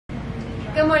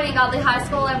Good morning, Godly High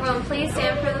School. Everyone, please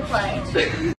stand for the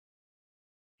pledge.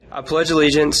 I pledge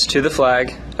allegiance to the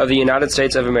flag of the United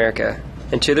States of America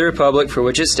and to the republic for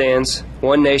which it stands,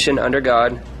 one nation under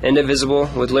God, indivisible,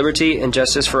 with liberty and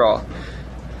justice for all.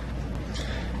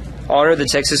 Honor the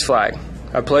Texas flag.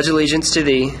 I pledge allegiance to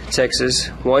thee, Texas,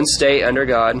 one state under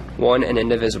God, one and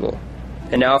indivisible.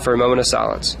 And now for a moment of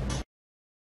silence.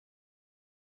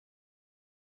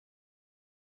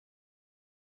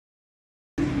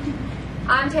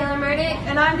 I'm Taylor Murdick.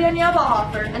 And I'm Danielle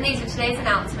Ballhofer. And these are today's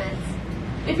announcements.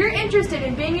 If you're interested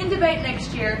in being in debate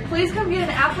next year, please come get an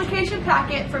application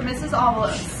packet from Mrs.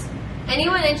 Avalos.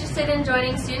 Anyone interested in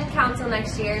joining Student Council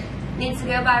next year needs to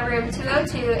go by room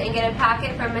 202 and get a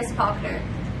packet from Ms. Faulkner.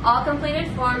 All completed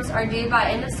forms are due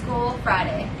by end of school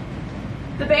Friday.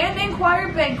 The Band and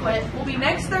Choir Banquet will be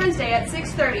next Thursday at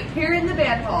 6:30 here in the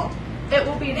Band Hall. It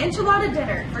will be an enchilada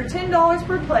dinner for $10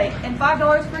 per plate and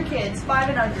 $5 for kids 5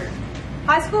 and under.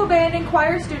 High school band and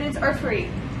choir students are free.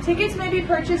 Tickets may be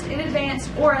purchased in advance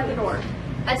or at the door.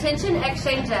 Attention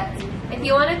exchangettes. If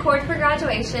you want a cord for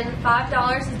graduation,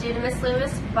 $5 is due to Miss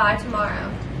Lewis by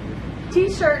tomorrow.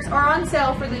 T-shirts are on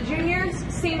sale for the juniors,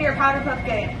 senior Powder Puff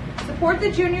game. Support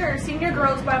the junior or senior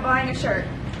girls by buying a shirt.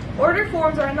 Order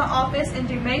forms are in the office and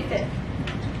due May 5th.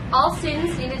 All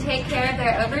students need to take care of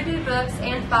their overdue books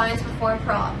and fines before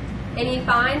prom. Any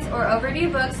fines or overdue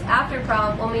books after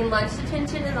prom will mean lunch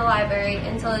detention in the library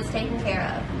until it's taken care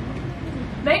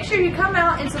of. Make sure you come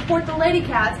out and support the Lady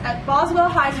Cats at Boswell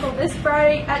High School this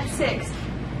Friday at 6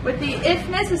 with the If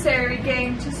Necessary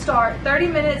game to start 30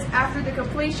 minutes after the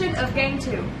completion of Game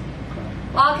 2.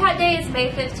 Wildcat Day is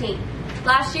May 15th.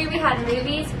 Last year we had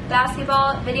movies,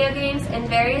 basketball, video games, and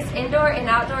various indoor and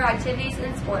outdoor activities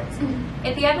and sports.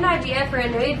 If you have an idea for a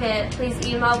new event, please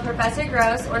email Professor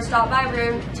Gross or stop by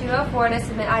room 204 to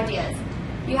submit ideas.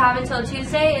 You have until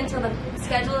Tuesday until the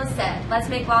schedule is set. Let's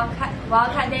make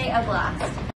Wildcat Day a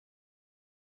blast.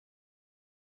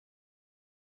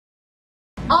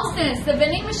 All students, the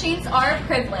vending machines are a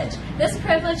privilege. This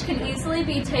privilege can easily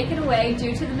be taken away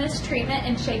due to the mistreatment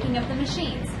and shaking of the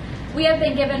machines. We have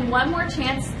been given one more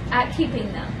chance at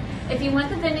keeping them. If you want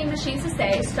the vending machines to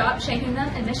stay, stop shaking them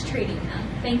and mistreating them.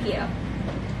 Thank you.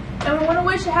 And we want to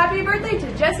wish a happy birthday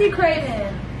to Jesse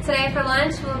Craven. Today for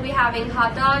lunch, we'll be having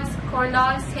hot dogs, corn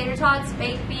dogs, tater tots,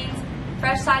 baked beans,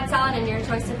 fresh side salad, and your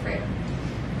choice of fruit.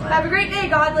 Have a great day,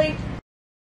 Godly.